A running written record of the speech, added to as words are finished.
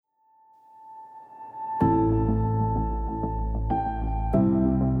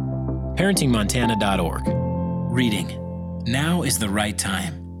ParentingMontana.org. Reading. Now is the right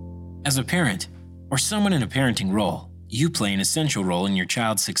time. As a parent, or someone in a parenting role, you play an essential role in your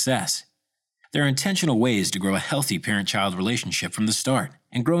child's success. There are intentional ways to grow a healthy parent-child relationship from the start,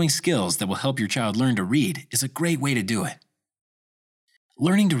 and growing skills that will help your child learn to read is a great way to do it.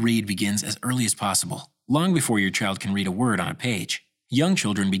 Learning to read begins as early as possible, long before your child can read a word on a page. Young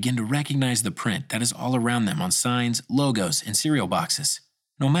children begin to recognize the print that is all around them on signs, logos, and cereal boxes.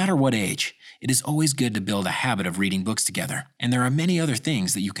 No matter what age, it is always good to build a habit of reading books together, and there are many other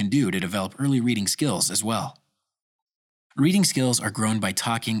things that you can do to develop early reading skills as well. Reading skills are grown by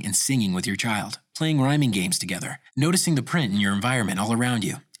talking and singing with your child, playing rhyming games together, noticing the print in your environment all around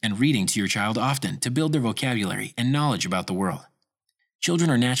you, and reading to your child often to build their vocabulary and knowledge about the world.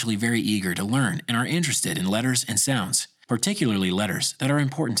 Children are naturally very eager to learn and are interested in letters and sounds, particularly letters that are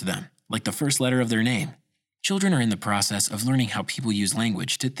important to them, like the first letter of their name. Children are in the process of learning how people use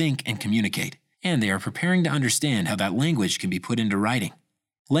language to think and communicate, and they are preparing to understand how that language can be put into writing.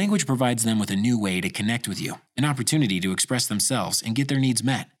 Language provides them with a new way to connect with you, an opportunity to express themselves and get their needs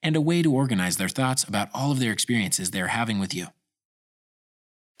met, and a way to organize their thoughts about all of their experiences they are having with you.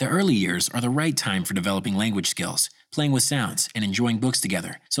 The early years are the right time for developing language skills, playing with sounds, and enjoying books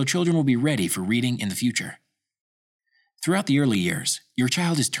together, so children will be ready for reading in the future. Throughout the early years, your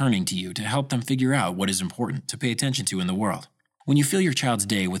child is turning to you to help them figure out what is important to pay attention to in the world. When you fill your child's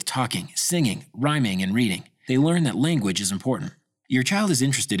day with talking, singing, rhyming, and reading, they learn that language is important. Your child is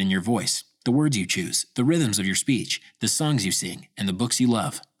interested in your voice, the words you choose, the rhythms of your speech, the songs you sing, and the books you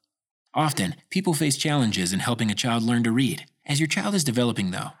love. Often, people face challenges in helping a child learn to read. As your child is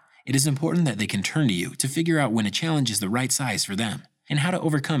developing, though, it is important that they can turn to you to figure out when a challenge is the right size for them and how to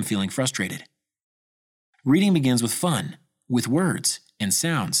overcome feeling frustrated. Reading begins with fun, with words and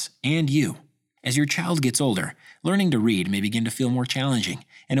sounds, and you. As your child gets older, learning to read may begin to feel more challenging,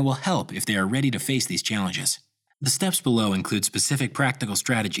 and it will help if they are ready to face these challenges. The steps below include specific practical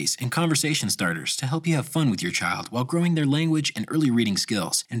strategies and conversation starters to help you have fun with your child while growing their language and early reading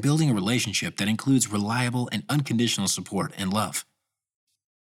skills and building a relationship that includes reliable and unconditional support and love.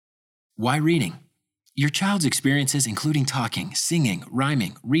 Why reading? Your child's experiences, including talking, singing,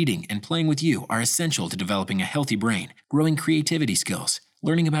 rhyming, reading, and playing with you, are essential to developing a healthy brain, growing creativity skills,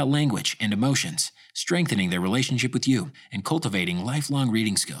 learning about language and emotions, strengthening their relationship with you, and cultivating lifelong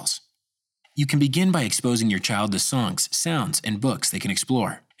reading skills. You can begin by exposing your child to songs, sounds, and books they can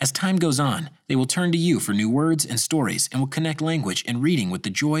explore. As time goes on, they will turn to you for new words and stories and will connect language and reading with the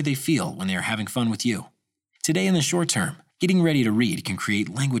joy they feel when they are having fun with you. Today, in the short term, getting ready to read can create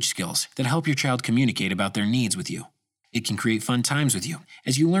language skills that help your child communicate about their needs with you. It can create fun times with you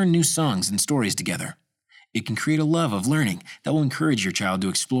as you learn new songs and stories together. It can create a love of learning that will encourage your child to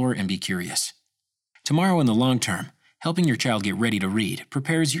explore and be curious. Tomorrow, in the long term, helping your child get ready to read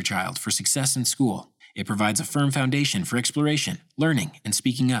prepares your child for success in school. It provides a firm foundation for exploration, learning, and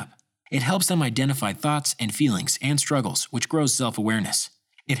speaking up. It helps them identify thoughts and feelings and struggles, which grows self-awareness.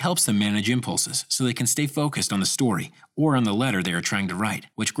 It helps them manage impulses so they can stay focused on the story or on the letter they are trying to write,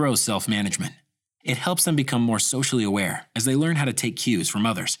 which grows self-management. It helps them become more socially aware as they learn how to take cues from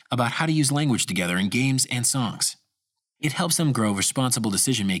others about how to use language together in games and songs. It helps them grow responsible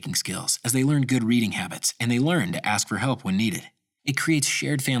decision-making skills as they learn good reading habits and they learn to ask for help when needed. It creates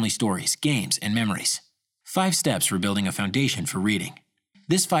shared family stories, games, and memories. 5 steps for building a foundation for reading.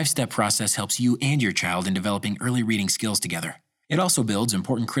 This 5-step process helps you and your child in developing early reading skills together. It also builds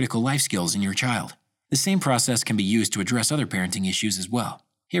important critical life skills in your child. The same process can be used to address other parenting issues as well.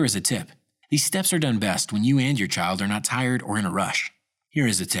 Here is a tip. These steps are done best when you and your child are not tired or in a rush. Here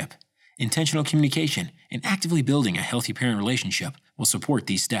is a tip. Intentional communication and actively building a healthy parent relationship will support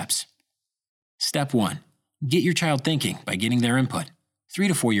these steps. Step 1. Get your child thinking by getting their input. 3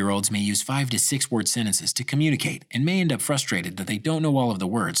 to 4-year-olds may use 5 to 6-word sentences to communicate and may end up frustrated that they don't know all of the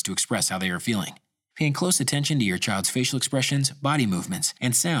words to express how they are feeling. Paying close attention to your child's facial expressions, body movements,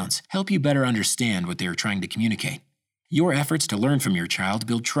 and sounds help you better understand what they are trying to communicate. Your efforts to learn from your child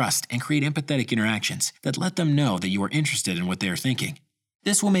build trust and create empathetic interactions that let them know that you are interested in what they are thinking.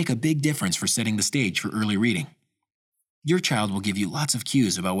 This will make a big difference for setting the stage for early reading. Your child will give you lots of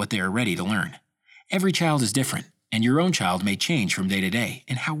cues about what they are ready to learn. Every child is different, and your own child may change from day to day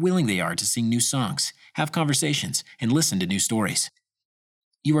in how willing they are to sing new songs, have conversations, and listen to new stories.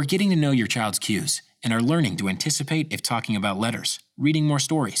 You are getting to know your child's cues and are learning to anticipate if talking about letters, reading more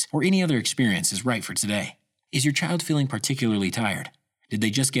stories, or any other experience is right for today. Is your child feeling particularly tired? Did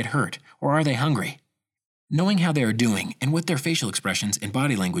they just get hurt, or are they hungry? Knowing how they are doing and what their facial expressions and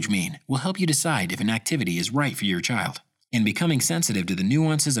body language mean will help you decide if an activity is right for your child. In becoming sensitive to the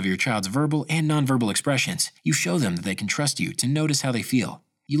nuances of your child's verbal and nonverbal expressions, you show them that they can trust you to notice how they feel.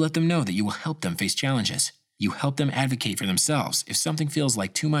 You let them know that you will help them face challenges. You help them advocate for themselves if something feels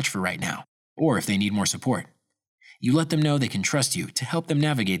like too much for right now, or if they need more support. You let them know they can trust you to help them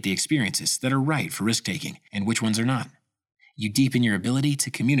navigate the experiences that are right for risk-taking and which ones are not. You deepen your ability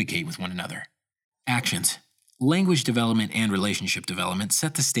to communicate with one another. Actions. Language development and relationship development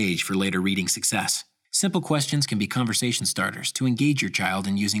set the stage for later reading success. Simple questions can be conversation starters to engage your child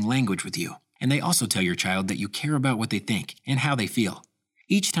in using language with you, and they also tell your child that you care about what they think and how they feel.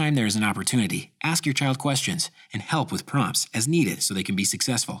 Each time there is an opportunity, ask your child questions and help with prompts as needed so they can be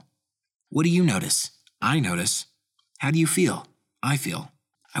successful. What do you notice? I notice. How do you feel? I feel.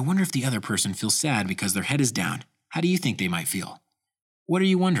 I wonder if the other person feels sad because their head is down. How do you think they might feel? What are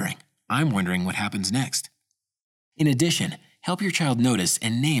you wondering? I'm wondering what happens next. In addition, help your child notice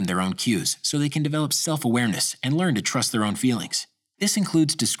and name their own cues so they can develop self-awareness and learn to trust their own feelings. This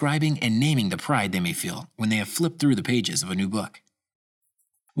includes describing and naming the pride they may feel when they have flipped through the pages of a new book.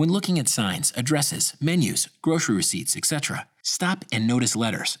 When looking at signs, addresses, menus, grocery receipts, etc., stop and notice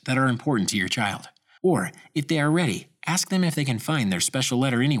letters that are important to your child. Or, if they are ready, ask them if they can find their special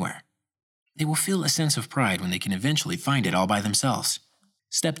letter anywhere. They will feel a sense of pride when they can eventually find it all by themselves.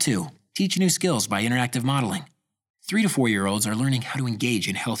 Step 2. Teach new skills by interactive modeling. 3 to 4-year-olds are learning how to engage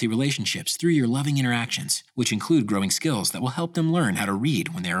in healthy relationships through your loving interactions, which include growing skills that will help them learn how to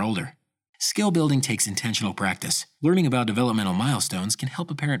read when they are older. Skill building takes intentional practice. Learning about developmental milestones can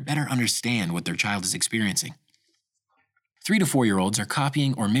help a parent better understand what their child is experiencing. 3 to 4-year-olds are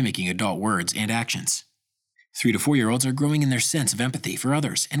copying or mimicking adult words and actions. 3 to 4-year-olds are growing in their sense of empathy for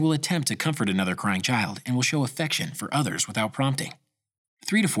others and will attempt to comfort another crying child and will show affection for others without prompting.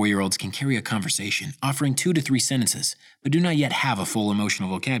 3 to 4-year-olds can carry a conversation, offering 2 to 3 sentences, but do not yet have a full emotional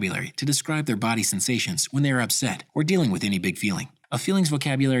vocabulary to describe their body sensations when they are upset or dealing with any big feeling. A feelings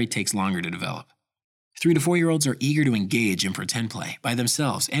vocabulary takes longer to develop. 3 to 4-year-olds are eager to engage in pretend play by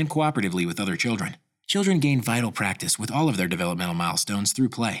themselves and cooperatively with other children. Children gain vital practice with all of their developmental milestones through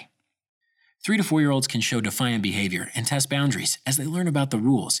play. 3 to 4-year-olds can show defiant behavior and test boundaries as they learn about the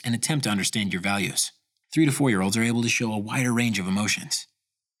rules and attempt to understand your values. 3 to 4-year-olds are able to show a wider range of emotions.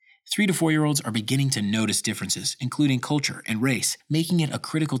 3 to 4-year-olds are beginning to notice differences, including culture and race, making it a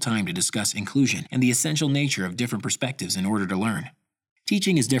critical time to discuss inclusion and the essential nature of different perspectives in order to learn.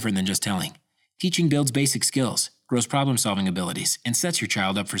 Teaching is different than just telling. Teaching builds basic skills, grows problem-solving abilities, and sets your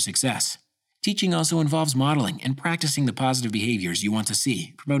child up for success. Teaching also involves modeling and practicing the positive behaviors you want to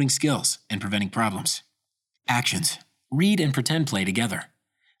see, promoting skills, and preventing problems. Actions. Read and pretend play together.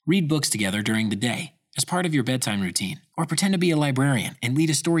 Read books together during the day, as part of your bedtime routine, or pretend to be a librarian and lead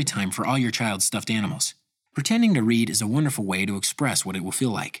a story time for all your child's stuffed animals. Pretending to read is a wonderful way to express what it will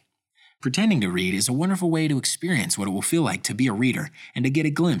feel like. Pretending to read is a wonderful way to experience what it will feel like to be a reader and to get a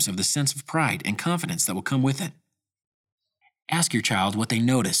glimpse of the sense of pride and confidence that will come with it. Ask your child what they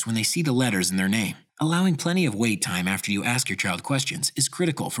notice when they see the letters in their name. Allowing plenty of wait time after you ask your child questions is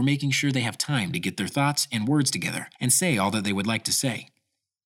critical for making sure they have time to get their thoughts and words together and say all that they would like to say.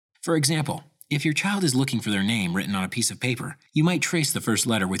 For example, if your child is looking for their name written on a piece of paper, you might trace the first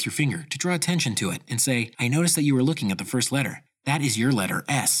letter with your finger to draw attention to it and say, "I noticed that you were looking at the first letter. That is your letter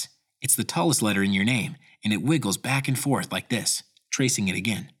S. It's the tallest letter in your name, and it wiggles back and forth like this," tracing it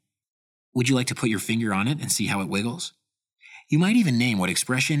again. Would you like to put your finger on it and see how it wiggles? You might even name what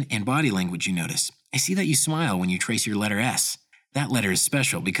expression and body language you notice. I see that you smile when you trace your letter S. That letter is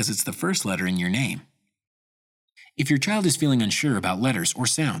special because it's the first letter in your name. If your child is feeling unsure about letters or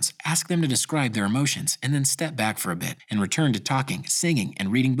sounds, ask them to describe their emotions and then step back for a bit and return to talking, singing,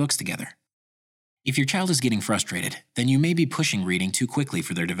 and reading books together. If your child is getting frustrated, then you may be pushing reading too quickly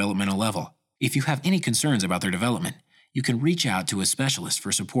for their developmental level. If you have any concerns about their development, you can reach out to a specialist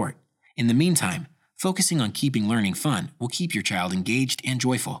for support. In the meantime, focusing on keeping learning fun will keep your child engaged and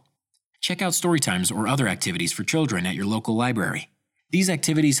joyful. Check out story times or other activities for children at your local library. These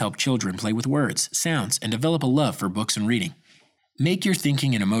activities help children play with words, sounds, and develop a love for books and reading. Make your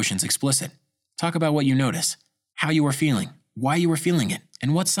thinking and emotions explicit. Talk about what you notice, how you are feeling, why you are feeling it,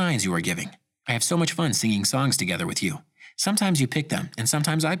 and what signs you are giving. I have so much fun singing songs together with you. Sometimes you pick them, and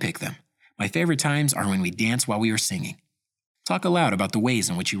sometimes I pick them. My favorite times are when we dance while we are singing. Talk aloud about the ways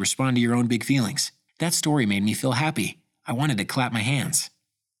in which you respond to your own big feelings. That story made me feel happy. I wanted to clap my hands.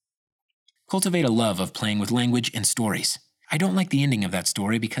 Cultivate a love of playing with language and stories. I don't like the ending of that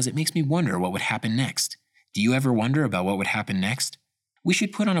story because it makes me wonder what would happen next. Do you ever wonder about what would happen next? We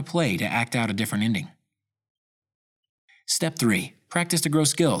should put on a play to act out a different ending. Step 3. Practice to grow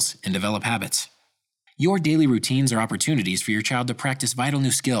skills and develop habits. Your daily routines are opportunities for your child to practice vital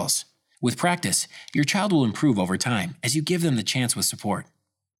new skills. With practice, your child will improve over time as you give them the chance with support.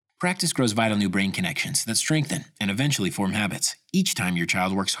 Practice grows vital new brain connections that strengthen and eventually form habits each time your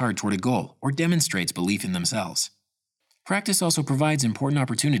child works hard toward a goal or demonstrates belief in themselves. Practice also provides important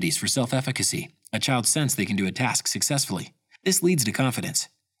opportunities for self-efficacy. A child senses they can do a task successfully. This leads to confidence.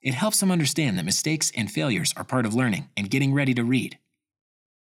 It helps them understand that mistakes and failures are part of learning and getting ready to read.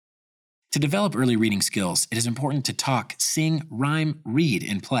 To develop early reading skills, it is important to talk, sing, rhyme, read,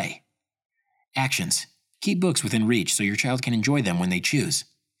 and play. Actions. Keep books within reach so your child can enjoy them when they choose.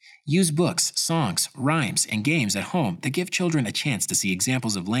 Use books, songs, rhymes, and games at home that give children a chance to see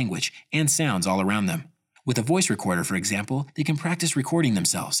examples of language and sounds all around them. With a voice recorder, for example, they can practice recording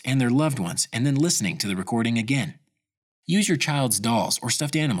themselves and their loved ones and then listening to the recording again. Use your child's dolls or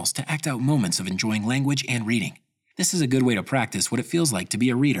stuffed animals to act out moments of enjoying language and reading. This is a good way to practice what it feels like to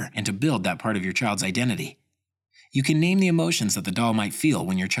be a reader and to build that part of your child's identity. You can name the emotions that the doll might feel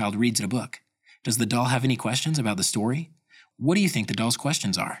when your child reads a book. Does the doll have any questions about the story? What do you think the doll's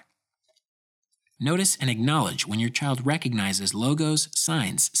questions are? Notice and acknowledge when your child recognizes logos,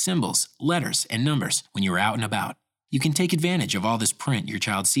 signs, symbols, letters, and numbers when you are out and about. You can take advantage of all this print your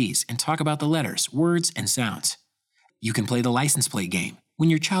child sees and talk about the letters, words, and sounds. You can play the license plate game, when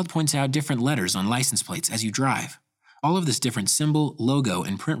your child points out different letters on license plates as you drive. All of this different symbol, logo,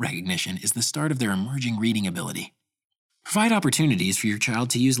 and print recognition is the start of their emerging reading ability. Provide opportunities for your child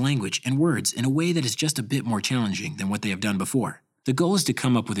to use language and words in a way that is just a bit more challenging than what they have done before. The goal is to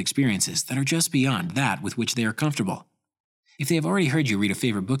come up with experiences that are just beyond that with which they are comfortable. If they have already heard you read a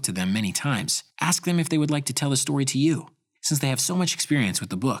favorite book to them many times, ask them if they would like to tell the story to you. Since they have so much experience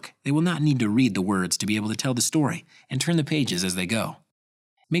with the book, they will not need to read the words to be able to tell the story and turn the pages as they go.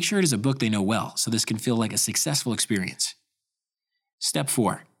 Make sure it is a book they know well so this can feel like a successful experience. Step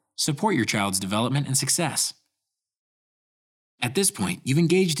 4. Support your child's development and success. At this point, you've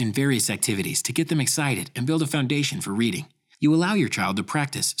engaged in various activities to get them excited and build a foundation for reading. You allow your child to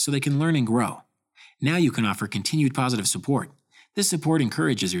practice so they can learn and grow. Now you can offer continued positive support. This support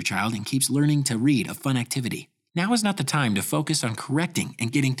encourages your child and keeps learning to read a fun activity. Now is not the time to focus on correcting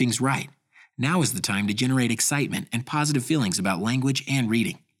and getting things right. Now is the time to generate excitement and positive feelings about language and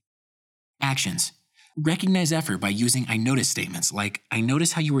reading. Actions. Recognize effort by using I notice statements like, I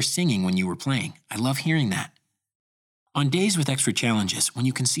notice how you were singing when you were playing. I love hearing that. On days with extra challenges, when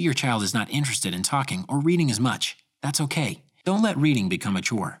you can see your child is not interested in talking or reading as much, that's okay. Don't let reading become a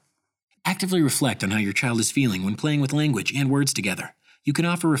chore. Actively reflect on how your child is feeling when playing with language and words together. You can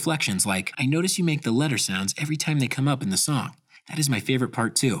offer reflections like, I notice you make the letter sounds every time they come up in the song. That is my favorite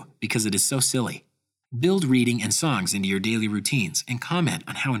part too, because it is so silly. Build reading and songs into your daily routines and comment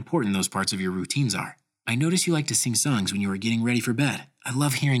on how important those parts of your routines are. I notice you like to sing songs when you are getting ready for bed. I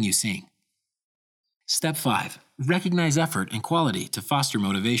love hearing you sing. Step 5. Recognize effort and quality to foster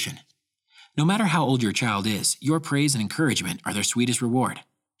motivation. No matter how old your child is, your praise and encouragement are their sweetest reward.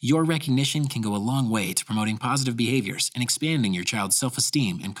 Your recognition can go a long way to promoting positive behaviors and expanding your child's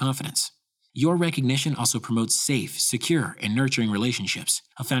self-esteem and confidence. Your recognition also promotes safe, secure, and nurturing relationships,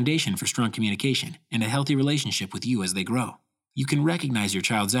 a foundation for strong communication, and a healthy relationship with you as they grow. You can recognize your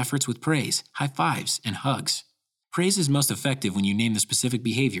child's efforts with praise, high fives, and hugs. Praise is most effective when you name the specific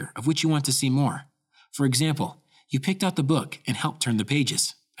behavior of which you want to see more. For example, you picked out the book and helped turn the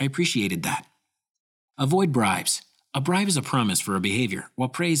pages. I appreciated that. Avoid bribes. A bribe is a promise for a behavior, while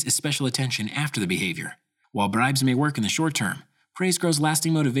praise is special attention after the behavior. While bribes may work in the short term, praise grows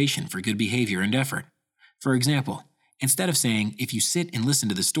lasting motivation for good behavior and effort. For example, instead of saying, if you sit and listen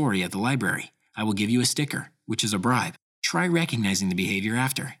to the story at the library, I will give you a sticker, which is a bribe, try recognizing the behavior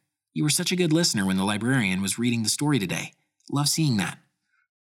after. You were such a good listener when the librarian was reading the story today. Love seeing that.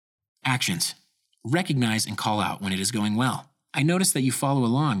 Actions. Recognize and call out when it is going well. I notice that you follow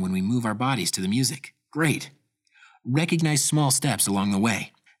along when we move our bodies to the music. Great. Recognize small steps along the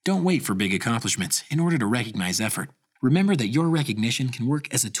way. Don't wait for big accomplishments in order to recognize effort. Remember that your recognition can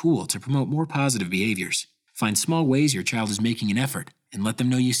work as a tool to promote more positive behaviors. Find small ways your child is making an effort and let them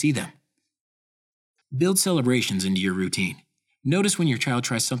know you see them. Build celebrations into your routine. Notice when your child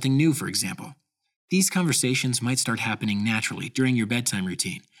tries something new, for example. These conversations might start happening naturally during your bedtime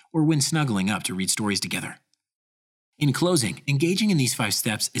routine or when snuggling up to read stories together. In closing, engaging in these 5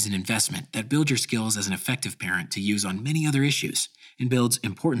 steps is an investment that builds your skills as an effective parent to use on many other issues and builds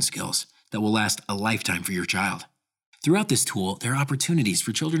important skills that will last a lifetime for your child. Throughout this tool, there are opportunities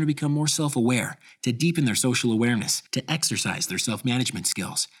for children to become more self-aware, to deepen their social awareness, to exercise their self-management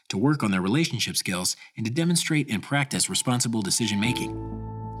skills, to work on their relationship skills, and to demonstrate and practice responsible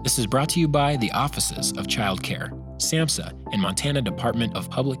decision-making. This is brought to you by the Offices of Child Care, SAMHSA, and Montana Department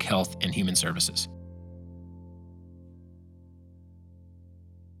of Public Health and Human Services.